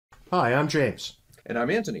Hi, I'm James, And I'm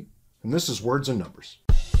Antony. and this is Words and Numbers.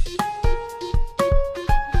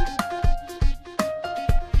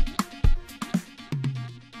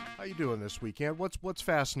 How you doing this weekend? What's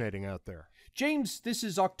fascinating out there? James, this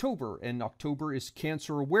is October, and October is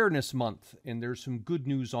Cancer Awareness Month, and there's some good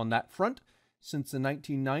news on that front. Since the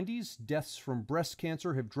 1990s, deaths from breast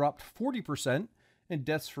cancer have dropped 40%, and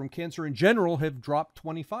deaths from cancer in general have dropped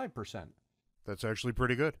 25%. That's actually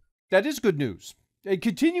pretty good. That is good news. And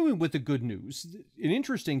continuing with the good news, an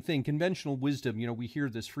interesting thing, conventional wisdom, we hear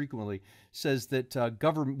this frequently, says that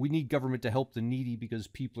we need government to help the needy because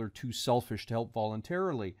people are too selfish to help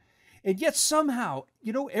voluntarily. And yet somehow,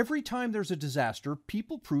 every time there's a disaster,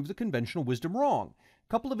 people prove the conventional wisdom wrong.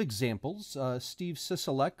 A couple of examples. Steve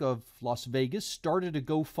Sisolak of Las Vegas started a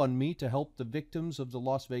GoFundMe to help the victims of the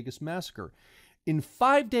Las Vegas massacre. In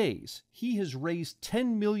 5 days, he has raised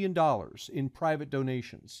 $10 million in private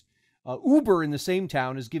donations. Uber in the same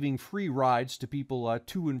town is giving free rides to people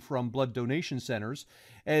to and from blood donation centers.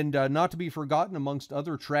 And not to be forgotten, amongst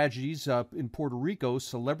other tragedies, in Puerto Rico,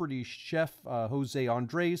 celebrity chef Jose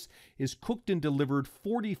Andres has cooked and delivered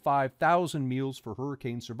 45,000 meals for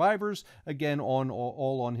hurricane survivors, again,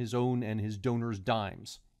 all on his own and his donors'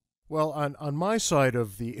 dimes. Well, on my side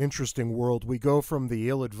of the interesting world, we go from the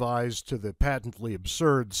ill-advised to the patently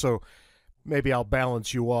absurd, so maybe I'll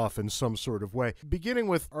balance you off in some sort of way. Beginning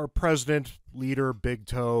with our president, leader, big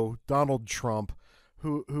toe, Donald Trump,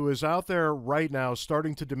 who is out there right now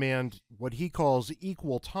starting to demand what he calls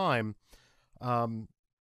equal time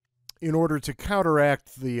in order to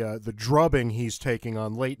counteract the drubbing he's taking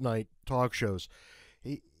on late-night talk shows.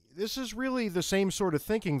 This is really the same sort of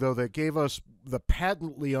thinking, though, that gave us the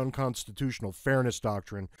patently unconstitutional fairness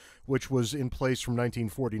doctrine, which was in place from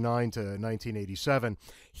 1949 to 1987.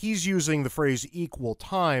 He's using the phrase equal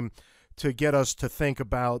time to get us to think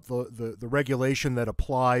about the regulation that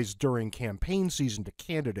applies during campaign season to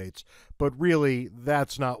candidates, but really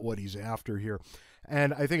that's not what he's after here.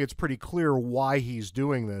 And I think it's pretty clear why he's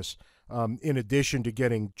doing this, in addition to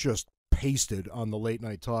getting just pasted on the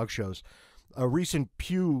late-night talk shows. A recent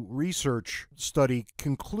Pew Research study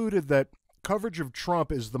concluded that coverage of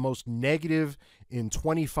Trump is the most negative in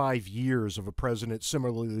 25 years of a president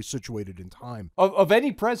similarly situated in time. Of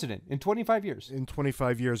any president in 25 years? In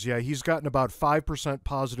 25 years, yeah. He's gotten about 5%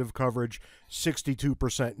 positive coverage,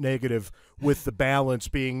 62% negative, with the balance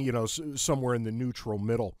being, somewhere in the neutral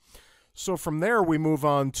middle. So from there, we move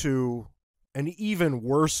on to an even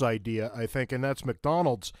worse idea, I think, and that's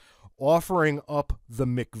McDonald's offering up the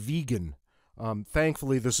McVegan.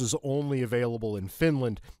 Thankfully, this is only available in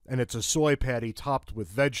Finland, and it's a soy patty topped with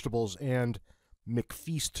vegetables and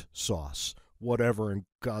McFeast sauce, whatever in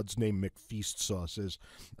God's name McFeast sauce is.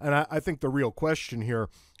 And I think the real question here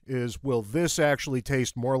is, will this actually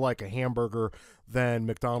taste more like a hamburger than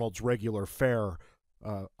McDonald's regular fare?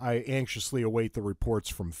 I anxiously await the reports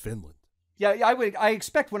from Finland. Yeah, I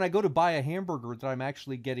expect when I go to buy a hamburger that I'm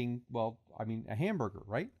actually getting, a hamburger,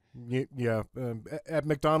 right? Yeah. At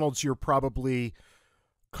McDonald's, you're probably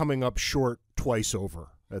coming up short twice over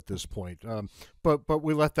at this point. But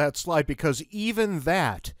we let that slide because even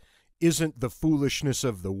that isn't the foolishness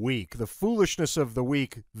of the week. The foolishness of the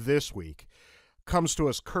week this week comes to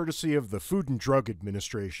us courtesy of the Food and Drug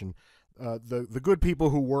Administration. The good people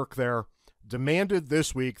who work there demanded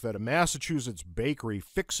this week that a Massachusetts bakery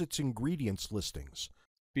fix its ingredients listings.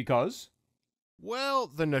 Because? Well,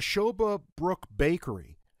 the Neshoba Brook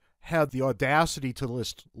Bakery had the audacity to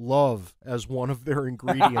list love as one of their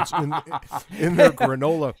ingredients in their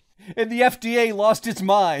granola. And the FDA lost its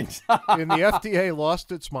mind. And the FDA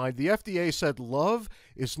lost its mind. The FDA said love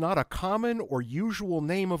is not a common or usual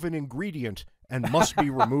name of an ingredient and must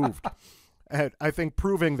be removed. And I think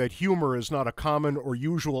proving that humor is not a common or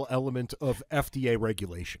usual element of FDA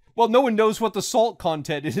regulation. Well, no one knows what the salt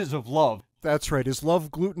content is of love. That's right. Is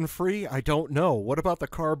love gluten-free? I don't know. What about the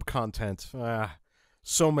carb content?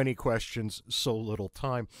 So many questions, so little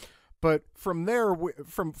time. But from there,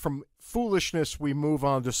 from foolishness, we move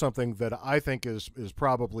on to something that I think is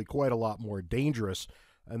probably quite a lot more dangerous,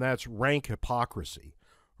 and that's rank hypocrisy.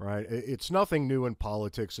 Right? It's nothing new in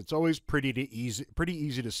politics. It's always pretty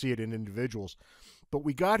easy to see it in individuals. But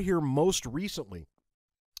we got here most recently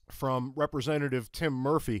from Representative Tim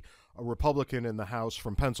Murphy, a Republican in the House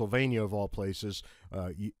from Pennsylvania, of all places.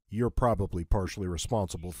 You're probably partially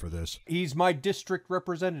responsible for this. He's my district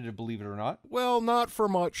representative, believe it or not. Well, not for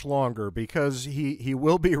much longer, because he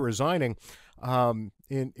will be resigning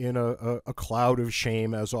in a cloud of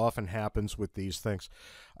shame, as often happens with these things.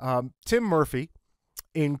 Tim Murphy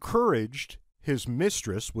encouraged his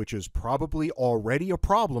mistress, which is probably already a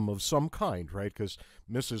problem of some kind, right? Because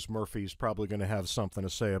Mrs. Murphy's probably going to have something to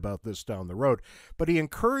say about this down the road. But he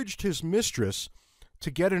encouraged his mistress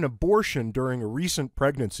to get an abortion during a recent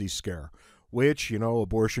pregnancy scare, which,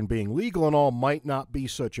 abortion being legal and all might not be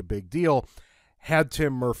such a big deal had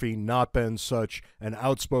Tim Murphy not been such an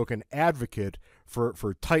outspoken advocate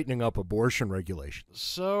for tightening up abortion regulations.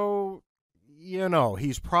 So,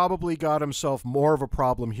 he's probably got himself more of a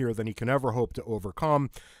problem here than he can ever hope to overcome.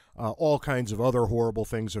 All kinds of other horrible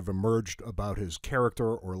things have emerged about his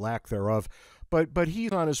character or lack thereof, but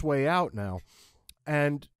he's on his way out now.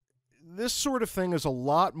 And this sort of thing is a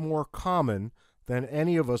lot more common than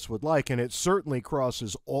any of us would like, and it certainly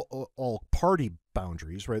crosses all party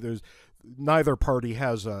boundaries, right? Neither party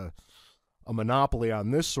has a monopoly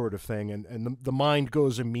on this sort of thing, and the mind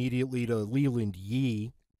goes immediately to Leland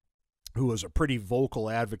Yee, who was a pretty vocal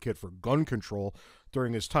advocate for gun control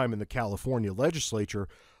during his time in the California legislature.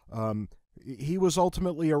 He was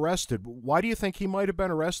ultimately arrested. Why do you think he might have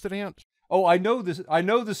been arrested, Ant? Oh, I know this. I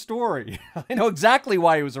know the story. I know exactly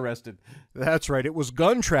why he was arrested. That's right. It was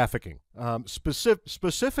gun trafficking,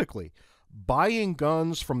 specifically buying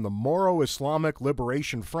guns from the Moro Islamic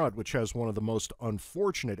Liberation Front, which has one of the most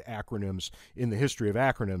unfortunate acronyms in the history of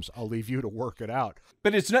acronyms. I'll leave you to work it out.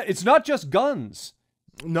 But it's not just guns.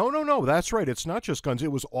 No. That's right. It's not just guns.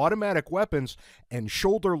 It was automatic weapons and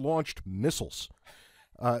shoulder-launched missiles.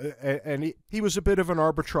 And he was a bit of an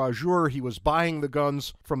arbitrageur. He was buying the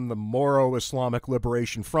guns from the Moro Islamic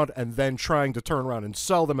Liberation Front and then trying to turn around and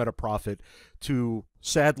sell them at a profit to,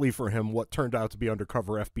 sadly for him, what turned out to be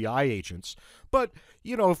undercover FBI agents. But,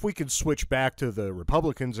 if we could switch back to the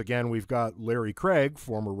Republicans again, we've got Larry Craig,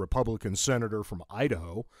 former Republican senator from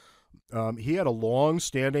Idaho. He had a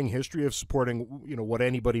long-standing history of supporting, what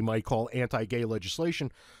anybody might call anti-gay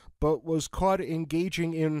legislation, but was caught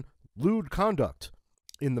engaging in lewd conduct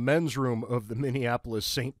in the men's room of the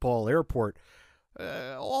Minneapolis-St. Paul airport.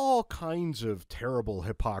 All kinds of terrible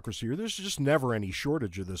hypocrisy. There's just never any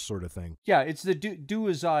shortage of this sort of thing. Yeah, it's the do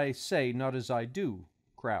as I say, not as I do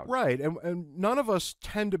crowd. Right, and none of us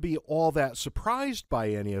tend to be all that surprised by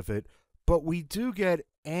any of it, but we do get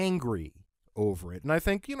angry over it. And I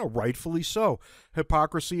think, rightfully so.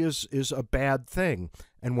 Hypocrisy is a bad thing.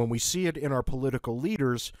 And when we see it in our political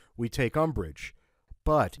leaders, we take umbrage.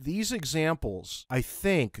 But these examples, I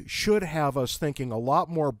think, should have us thinking a lot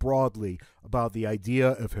more broadly about the idea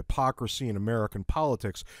of hypocrisy in American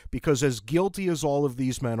politics, because as guilty as all of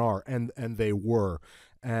these men are, and they were,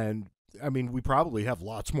 and I mean, we probably have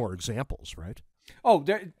lots more examples, right? Oh,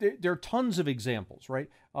 there are tons of examples, right?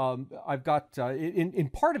 I've got, in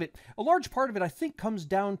part of it, a large part of it, I think, comes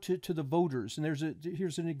down to the voters. And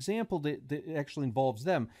here's an example that actually involves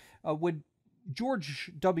them. When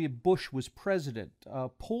George W. Bush was president,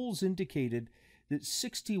 polls indicated that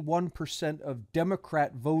 61% of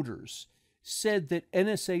Democrat voters said that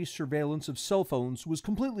NSA surveillance of cell phones was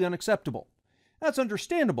completely unacceptable. That's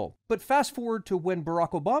understandable. But fast forward to when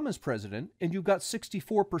Barack Obama is president, and you've got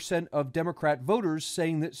 64% of Democrat voters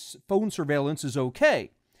saying that phone surveillance is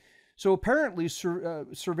okay. So apparently,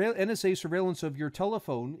 NSA surveillance of your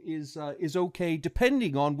telephone is okay,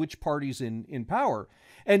 depending on which party's in power.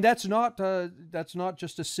 And that's not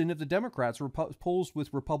just a sin of the Democrats. Polls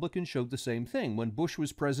with Republicans showed the same thing. When Bush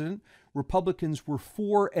was president, Republicans were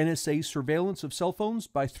for NSA surveillance of cell phones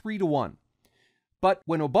by 3-1. But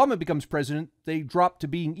when Obama becomes president, they drop to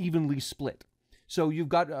being evenly split. So you've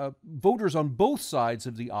got voters on both sides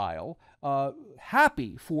of the aisle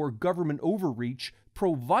happy for government overreach,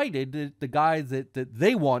 provided that the guy that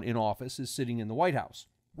they want in office is sitting in the White House.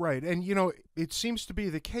 Right. And, it seems to be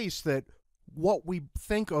the case that what we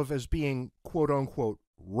think of as being quote-unquote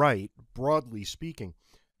right, broadly speaking,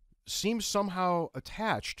 seems somehow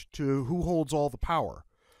attached to who holds all the power.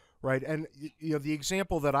 Right. And, the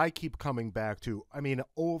example that I keep coming back to, I mean,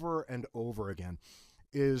 over and over again,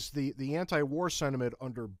 is the anti-war sentiment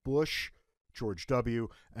under Bush, George W.,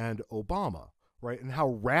 and Obama, right? And how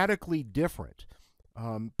radically different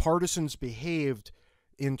partisans behaved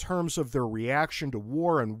in terms of their reaction to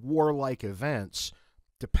war and warlike events,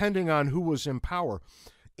 depending on who was in power.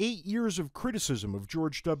 8 years of criticism of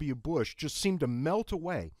George W. Bush just seemed to melt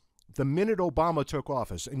away the minute Obama took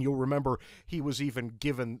office. And you'll remember he was even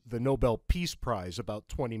given the Nobel Peace Prize about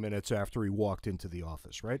 20 minutes after he walked into the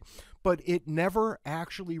office, right? But it never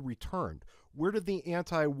actually returned. Where did the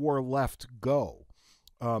anti-war left go?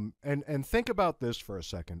 And think about this for a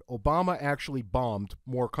second. Obama actually bombed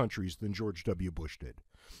more countries than George W. Bush did.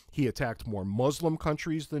 He attacked more Muslim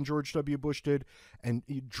countries than George W. Bush did, and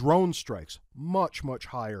drone strikes much, much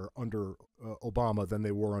higher under Obama than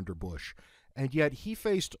they were under Bush. and yet he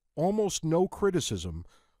faced almost no criticism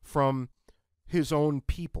from his own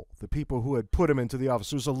people, the people who had put him into the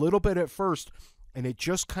office. It was a little bit at first, and it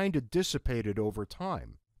just kind of dissipated over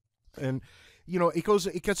time. And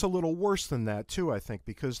it gets a little worse than that too, I think,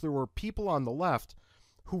 because there were people on the left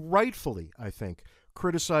who rightfully, I think,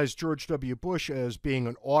 criticized George W. Bush as being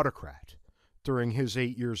an autocrat during his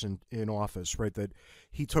 8 years in office, right? That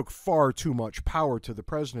he took far too much power to the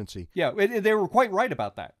presidency. Yeah, they were quite right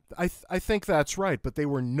about that. I think that's right, but they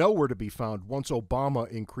were nowhere to be found once Obama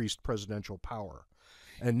increased presidential power.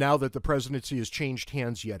 And now that the presidency has changed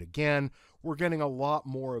hands yet again, we're getting a lot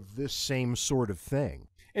more of this same sort of thing.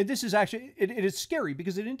 And this is actually, it is scary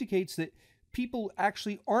because it indicates that people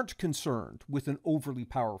actually aren't concerned with an overly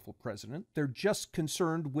powerful president. They're just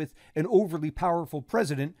concerned with an overly powerful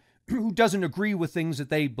president who doesn't agree with things that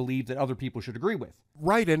they believe that other people should agree with.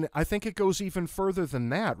 Right, and I think it goes even further than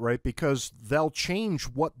that, right? Because they'll change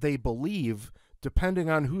what they believe depending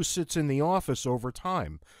on who sits in the office over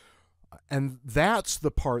time. And that's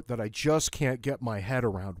the part that I just can't get my head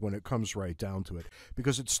around when it comes right down to it.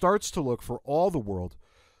 Because it starts to look for all the world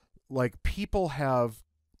like people have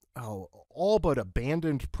all but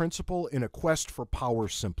abandoned principle in a quest for power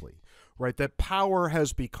simply, right? That power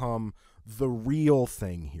has become the real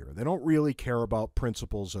thing here. They don't really care about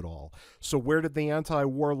principles at all. So where did the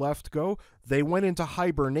anti-war left go? They went into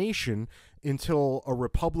hibernation until a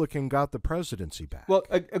Republican got the presidency back. Well,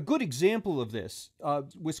 a good example of this,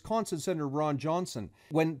 Wisconsin Senator Ron Johnson,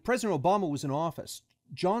 when President Obama was in office,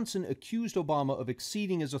 Johnson accused Obama of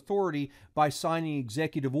exceeding his authority by signing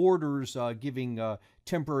executive orders giving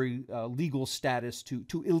temporary legal status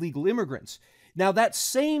to illegal immigrants. Now, that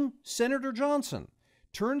same Senator Johnson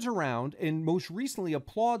turns around and most recently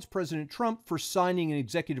applauds President Trump for signing an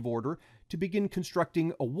executive order to begin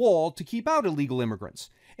constructing a wall to keep out illegal immigrants.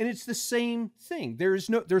 And it's the same thing. There's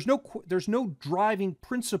no driving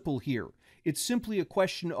principle here. It's simply a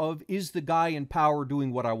question of, is the guy in power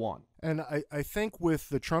doing what I want? And I think with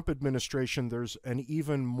the Trump administration, there's an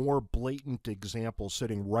even more blatant example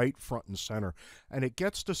sitting right front and center. And it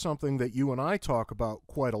gets to something that you and I talk about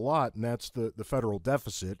quite a lot, and that's the federal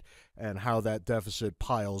deficit and how that deficit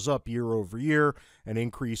piles up year over year and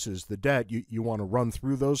increases the debt. You want to run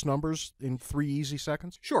through those numbers in 3 easy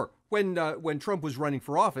seconds? Sure. When Trump was running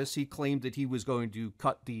for office, he claimed that he was going to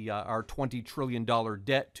cut our $20 trillion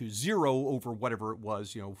debt to zero over whatever it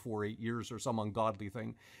was, 4 8 years or some ungodly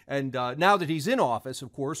thing. And now that he's in office,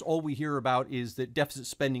 of course, all we hear about is that deficit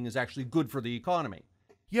spending is actually good for the economy.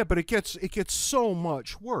 Yeah, but it gets so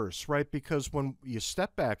much worse, right? Because when you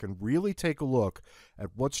step back and really take a look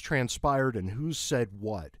at what's transpired and who's said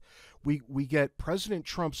what, we get President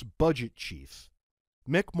Trump's budget chief,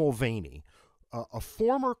 Mick Mulvaney, a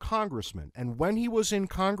former congressman, and when he was in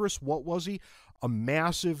Congress, what was he? A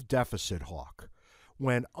massive deficit hawk.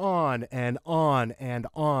 Went on and on and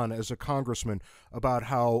on as a congressman about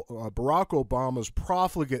how Barack Obama's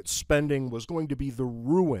profligate spending was going to be the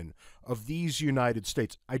ruin of these United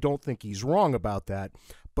States. I don't think he's wrong about that,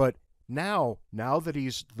 but now that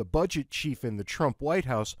he's the budget chief in the Trump White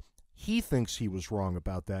House, he thinks he was wrong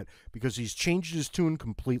about that because he's changed his tune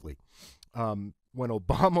completely. When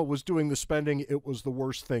Obama was doing the spending, it was the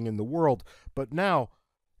worst thing in the world. But now,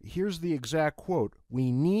 here's the exact quote.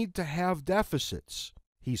 We need to have deficits,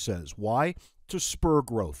 he says. Why? To spur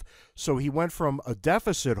growth. So he went from a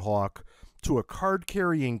deficit hawk to a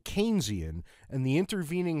card-carrying Keynesian, and the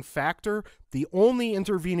only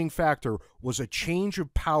intervening factor was a change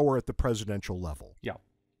of power at the presidential level. Yeah.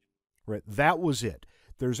 Right. That was it.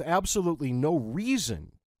 There's absolutely no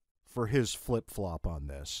reason for his flip-flop on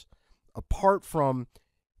this, apart from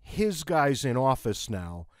his guys in office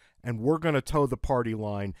now, and we're going to toe the party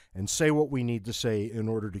line and say what we need to say in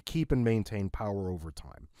order to keep and maintain power over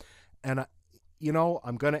time. And,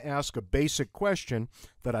 I'm going to ask a basic question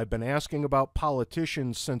that I've been asking about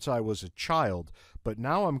politicians since I was a child, but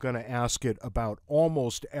now I'm going to ask it about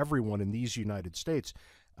almost everyone in these United States.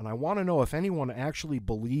 And I want to know if anyone actually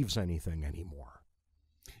believes anything anymore.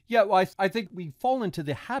 Yeah, well, I think we fall into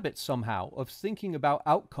the habit somehow of thinking about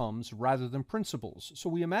outcomes rather than principles. So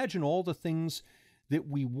we imagine all the things that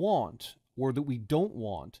we want or that we don't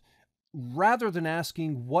want, rather than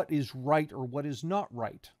asking what is right or what is not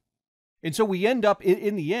right. And so we end up,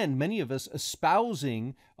 in the end, many of us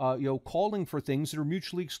espousing, calling for things that are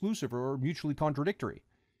mutually exclusive or mutually contradictory.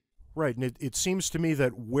 Right, and it seems to me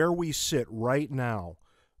that where we sit right now,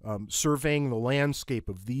 surveying the landscape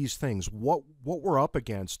of these things, what we're up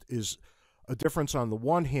against is a difference on the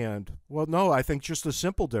one hand. Well, no, I think just a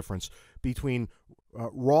simple difference between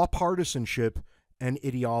raw partisanship and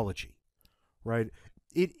ideology, right?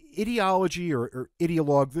 ideology or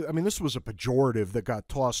ideologue, I mean, this was a pejorative that got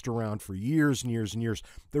tossed around for years and years and years.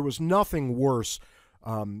 There was nothing worse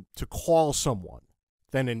to call someone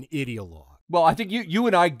than an ideologue. Well, I think you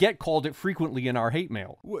and I get called it frequently in our hate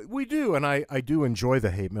mail. We do, and I do enjoy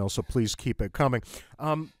the hate mail, so please keep it coming.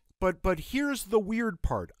 But here's the weird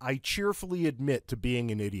part. I cheerfully admit to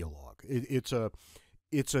being an ideologue.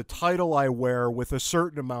 It's a title I wear with a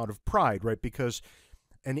certain amount of pride, right? Because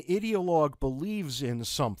an ideologue believes in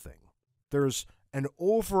something. There's an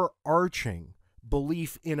overarching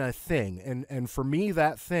belief in a thing, and for me,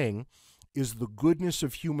 that thing is the goodness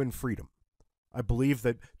of human freedom. I believe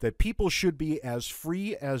that people should be as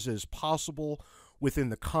free as is possible within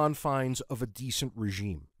the confines of a decent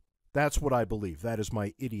regime. That's what I believe. That is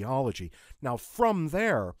my ideology. Now, from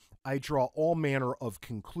there, I draw all manner of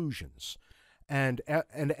conclusions. And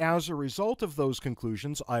as a result of those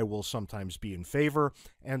conclusions, I will sometimes be in favor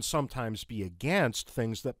and sometimes be against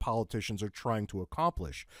things that politicians are trying to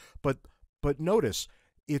accomplish. But notice,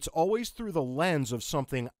 it's always through the lens of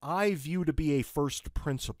something I view to be a first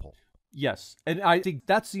principle. Yes, and I think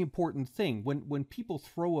that's the important thing. When people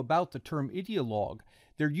throw about the term ideologue,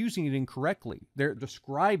 they're using it incorrectly. They're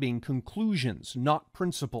describing conclusions, not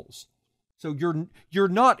principles. So you're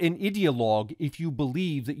not an ideologue if you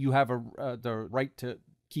believe that you have the right to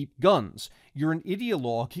keep guns. You're an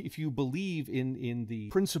ideologue if you believe in the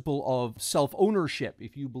principle of self-ownership,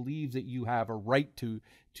 if you believe that you have a right to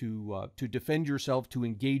defend yourself, to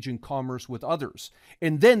engage in commerce with others.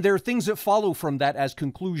 And then there are things that follow from that as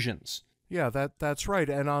conclusions. Yeah, that's right.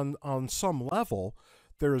 And on some level,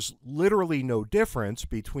 there's literally no difference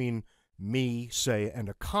between me, say, and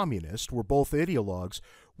a communist. We're both ideologues.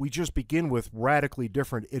 We just begin with radically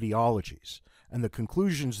different ideologies. And the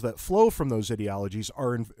conclusions that flow from those ideologies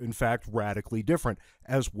are, in fact, radically different,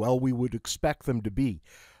 as well we would expect them to be.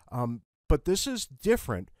 But this is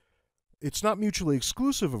different. It's not mutually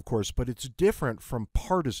exclusive, of course, but it's different from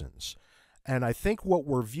partisans. And I think what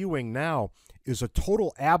we're viewing now is a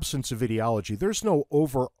total absence of ideology. There's no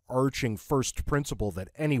overarching first principle that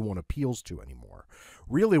anyone appeals to anymore.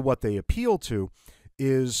 Really what they appeal to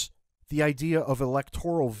is the idea of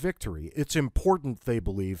electoral victory. It's important, they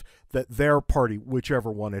believe, that their party,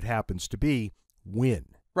 whichever one it happens to be, win.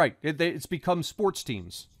 Right. It's become sports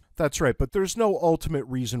teams. That's right, but there's no ultimate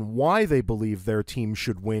reason why they believe their team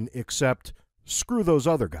should win except screw those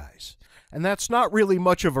other guys. And that's not really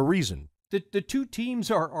much of a reason. The two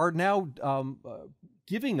teams are now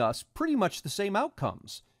giving us pretty much the same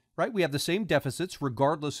outcomes, right? We have the same deficits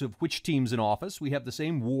regardless of which team's in office. We have the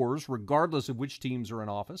same wars regardless of which teams are in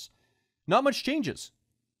office. Not much changes.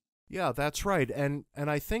 Yeah, that's right. And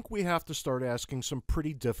I think we have to start asking some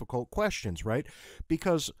pretty difficult questions, right?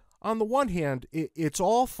 Because on the one hand, it's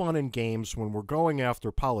all fun and games when we're going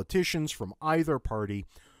after politicians from either party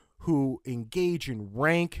who engage in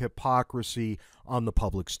rank hypocrisy on the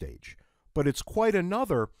public stage. But it's quite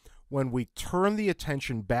another when we turn the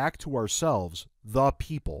attention back to ourselves, the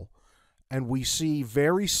people, and we see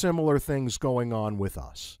very similar things going on with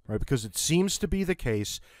us, right? Because it seems to be the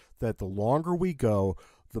case that the longer we go,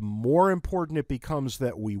 the more important it becomes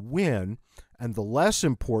that we win, and the less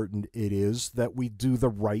important it is that we do the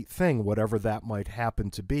right thing, whatever that might happen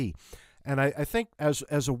to be. And I think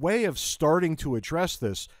as a way of starting to address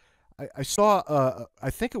this, I saw, I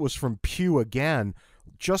think it was from Pew again,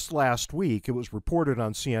 just last week. It was reported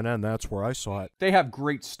on CNN. That's where I saw it. They have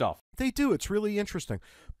great stuff. They do. It's really interesting.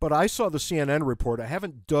 But I saw the CNN report. I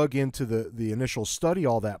haven't dug into the initial study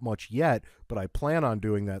all that much yet, but I plan on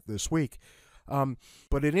doing that this week.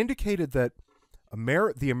 But it indicated that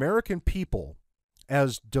the American people,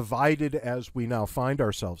 as divided as we now find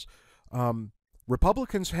ourselves,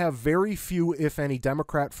 Republicans have very few, if any,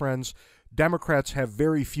 Democrat friends. Democrats have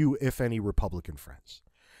very few, if any, Republican friends.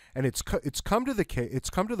 And it's come to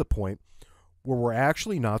the point where we're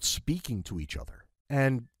actually not speaking to each other.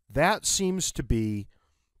 And that seems to be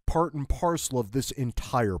part and parcel of this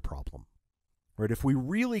entire problem. Right? If we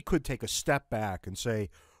really could take a step back and say,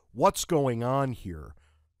 what's going on here?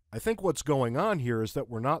 I think what's going on here is that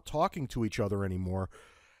we're not talking to each other anymore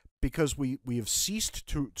because we have ceased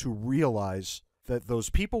to realize that those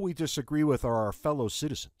people we disagree with are our fellow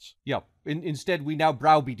citizens. Yeah. Instead, we now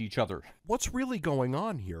browbeat each other. What's really going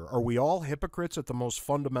on here? Are we all hypocrites at the most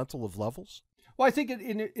fundamental of levels? Well, I think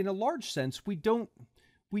in a large sense, we don't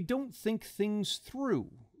think things through,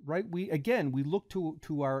 right? We look to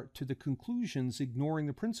the conclusions, ignoring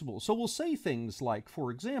the principles. So we'll say things like, for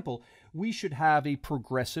example, we should have a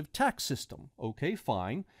progressive tax system. Okay,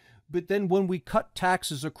 fine. But then when we cut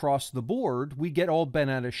taxes across the board, we get all bent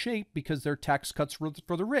out of shape because they're tax cuts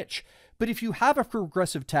for the rich. But if you have a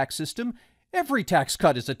progressive tax system, Every tax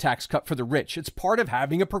cut is a tax cut for the rich. It's part of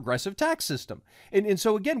having a progressive tax system. And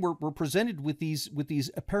so again, we're presented with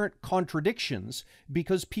these apparent contradictions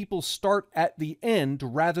because people start at the end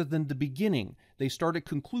rather than the beginning. They start at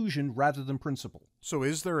conclusion rather than principle. So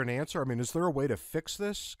is there an answer? I mean, is there a way to fix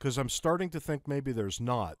this? Because I'm starting to think maybe there's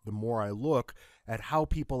not, the more I look at how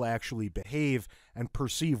people actually behave and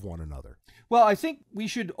perceive one another. Well, I think we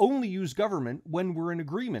should only use government when we're in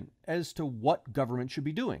agreement as to what government should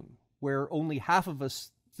be doing. Where only half of us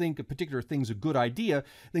think a particular thing's a good idea,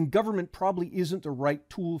 then government probably isn't the right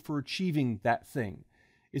tool for achieving that thing.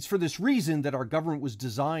 It's for this reason that our government was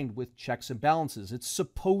designed with checks and balances. It's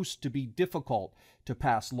supposed to be difficult to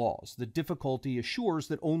pass laws. The difficulty assures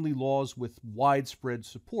that only laws with widespread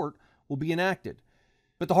support will be enacted.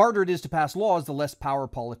 But the harder it is to pass laws, the less power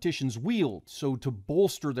politicians wield. So to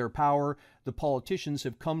bolster their power, the politicians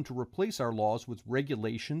have come to replace our laws with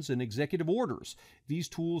regulations and executive orders. These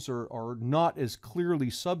tools are not as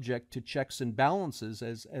clearly subject to checks and balances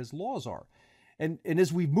as laws are. And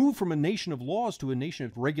as we move from a nation of laws to a nation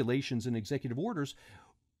of regulations and executive orders,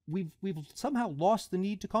 we've somehow lost the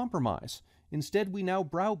need to compromise. Instead, we now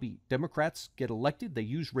browbeat. Democrats get elected, they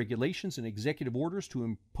use regulations and executive orders to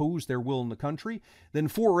impose their will in the country. Then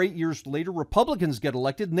 4 or 8 years later, Republicans get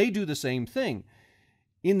elected and they do the same thing.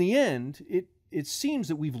 In the end, it seems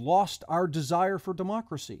that we've lost our desire for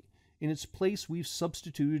democracy. In its place, we've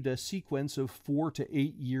substituted a sequence of 4 to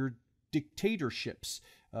 8 year dictatorships.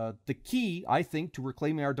 The key, I think, to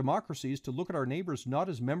reclaiming our democracy is to look at our neighbors not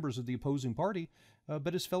as members of the opposing party,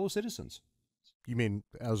 but as fellow citizens. You mean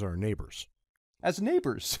as our neighbors? As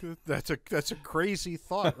neighbors. That's a crazy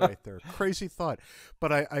thought right there. Crazy thought.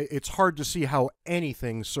 But it's hard to see how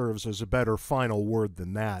anything serves as a better final word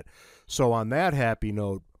than that. So on that happy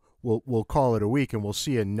note, we'll call it a week, and we'll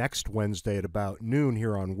see you next Wednesday at about noon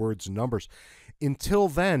here on Words and Numbers. Until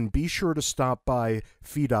then, be sure to stop by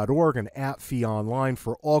fee.org and at Fee Online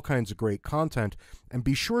for all kinds of great content. And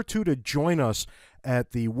be sure, too, to join us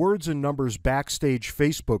at the Words and Numbers Backstage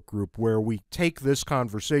Facebook group, where we take this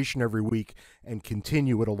conversation every week and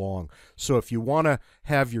continue it along. So if you want to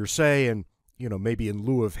have your say, and maybe in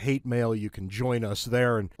lieu of hate mail, you can join us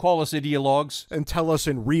there and call us ideologues and tell us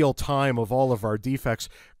in real time of all of our defects.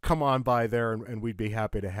 Come on by there, and we'd be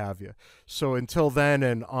happy to have you. So until then,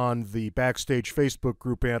 and on the Backstage Facebook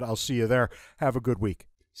group, and I'll see you there. Have a good week.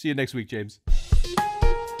 See you next week, James.